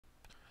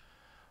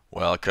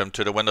Welcome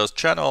to the Windows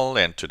channel,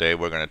 and today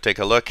we're going to take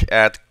a look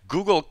at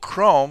Google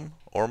Chrome,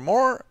 or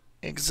more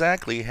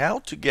exactly how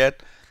to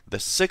get the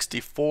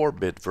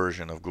 64-bit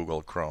version of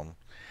Google Chrome.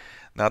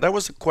 Now that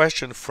was a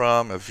question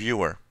from a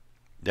viewer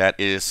that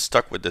is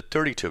stuck with the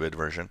 32-bit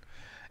version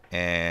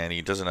and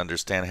he doesn't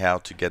understand how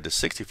to get the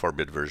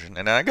 64-bit version.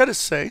 And I gotta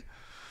say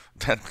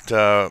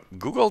that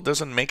Google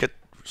doesn't make it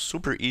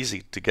super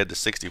easy to get the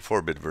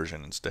 64-bit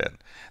version instead.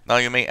 Now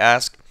you may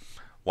ask,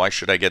 why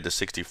should I get the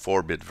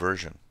 64-bit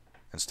version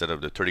instead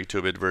of the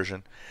 32-bit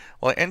version?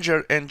 Well,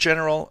 in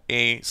general,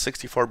 a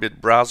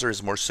 64-bit browser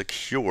is more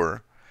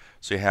secure,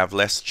 so you have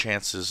less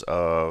chances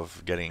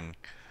of getting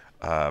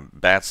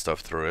bad stuff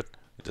through it.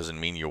 It doesn't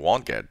mean you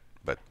won't get,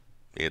 but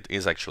it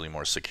is actually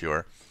more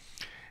secure.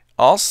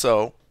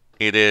 Also,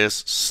 it is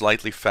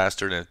slightly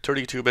faster than the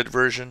 32-bit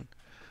version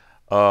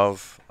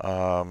of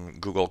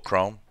Google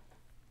Chrome.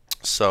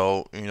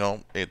 So,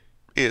 it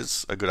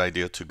is a good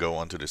idea to go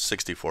onto the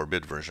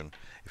 64-bit version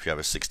if you have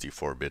a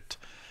 64-bit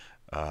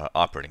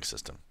operating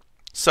system.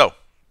 So,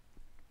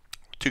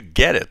 to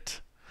get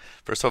it,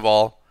 first of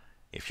all,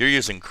 if you're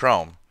using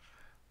Chrome,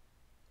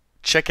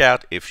 check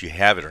out if you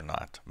have it or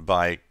not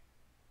by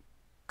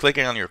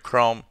clicking on your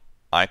Chrome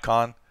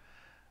icon,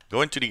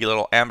 go into the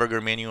little hamburger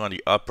menu on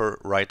the upper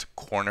right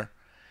corner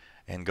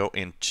and go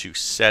into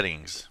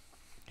Settings.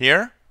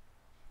 Here,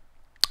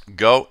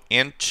 go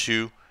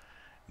into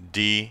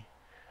the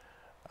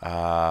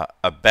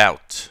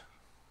About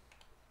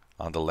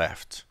on the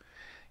left.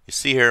 You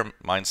see here,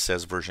 mine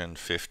says version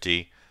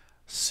 50,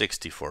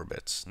 64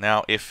 bits.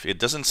 Now, if it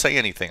doesn't say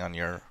anything on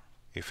your,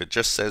 if it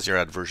just says you're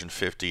at version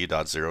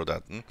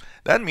 50.0,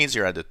 that means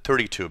you're at the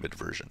 32-bit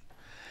version.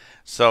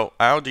 So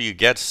how do you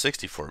get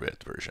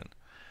 64-bit version?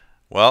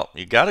 Well,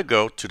 you got to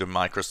go to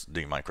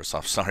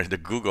the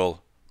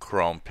Google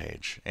Chrome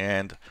page,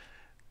 and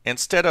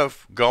instead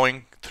of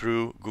going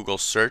through Google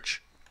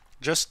search,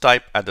 just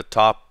type at the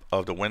top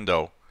of the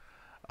window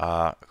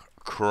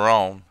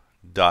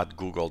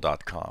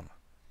chrome.google.com.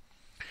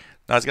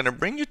 Now it's going to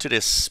bring you to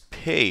this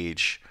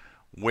page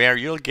where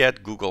you'll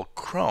get Google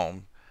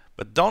Chrome,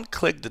 but don't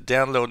click the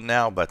Download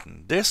Now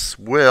button. This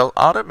will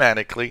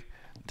automatically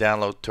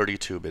download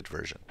 32-bit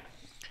version.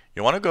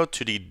 You want to go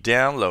to the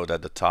Download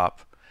at the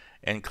top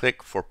and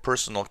click for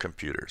Personal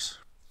Computers.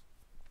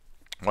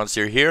 Once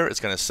you're here,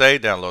 it's going to say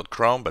Download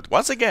Chrome, but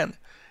once again, it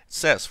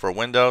says for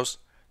Windows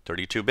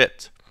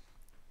 32-bit.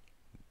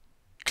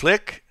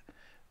 Click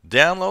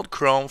Download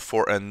Chrome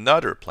for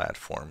another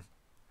platform,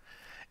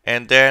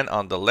 and then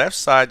on the left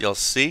side you'll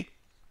see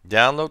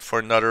Download for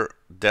another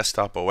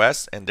desktop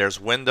OS, and there's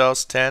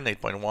Windows 10,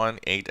 8.1,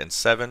 8, and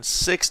 7,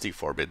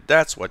 64-bit.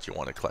 That's what you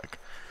want to click.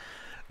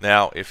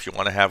 Now, if you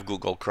want to have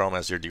Google Chrome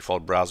as your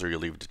default browser, you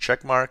leave the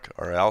check mark,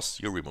 or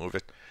else you remove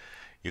it.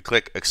 You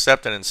click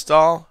Accept and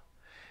Install.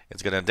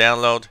 It's going to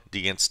download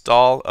the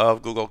install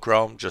of Google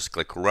Chrome. Just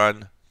click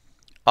Run.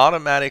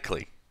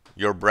 Automatically,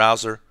 your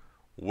browser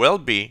will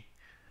be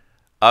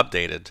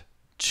updated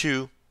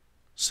to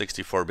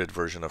 64-bit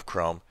version of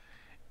Chrome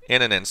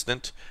in an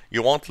instant.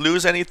 You won't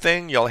lose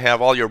anything. You'll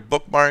have all your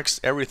bookmarks.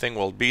 Everything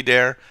will be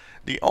there.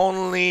 The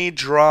only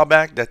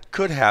drawback that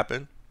could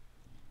happen,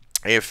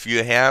 if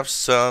you have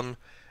some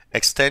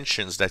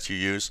extensions that you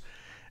use,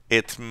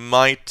 it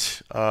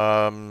might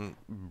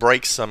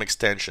break some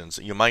extensions.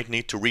 You might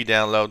need to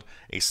re-download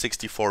a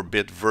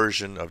 64-bit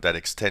version of that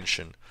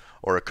extension,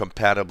 or a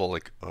compatible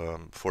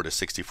for the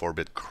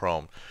 64-bit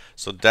Chrome.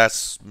 So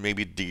that's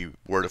maybe the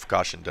word of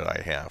caution that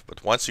I have.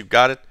 But once you've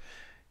got it,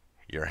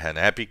 you're an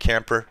happy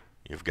camper.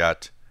 You've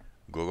got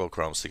Google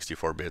Chrome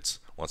 64 bits.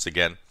 Once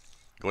again,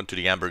 go into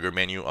the hamburger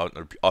menu on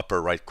the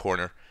upper right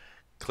corner,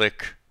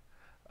 click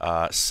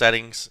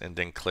Settings, and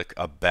then click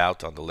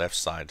About on the left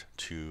side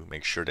to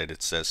make sure that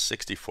it says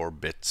 64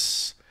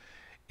 bits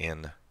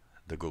in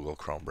the Google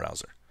Chrome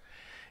browser.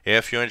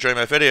 If you enjoy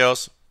my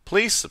videos,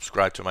 please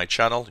subscribe to my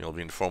channel. You'll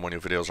be informed when new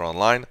videos are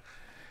online.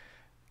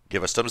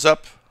 Give us thumbs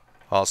up.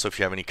 Also, if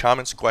you have any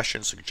comments,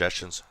 questions,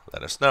 suggestions,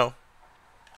 let us know.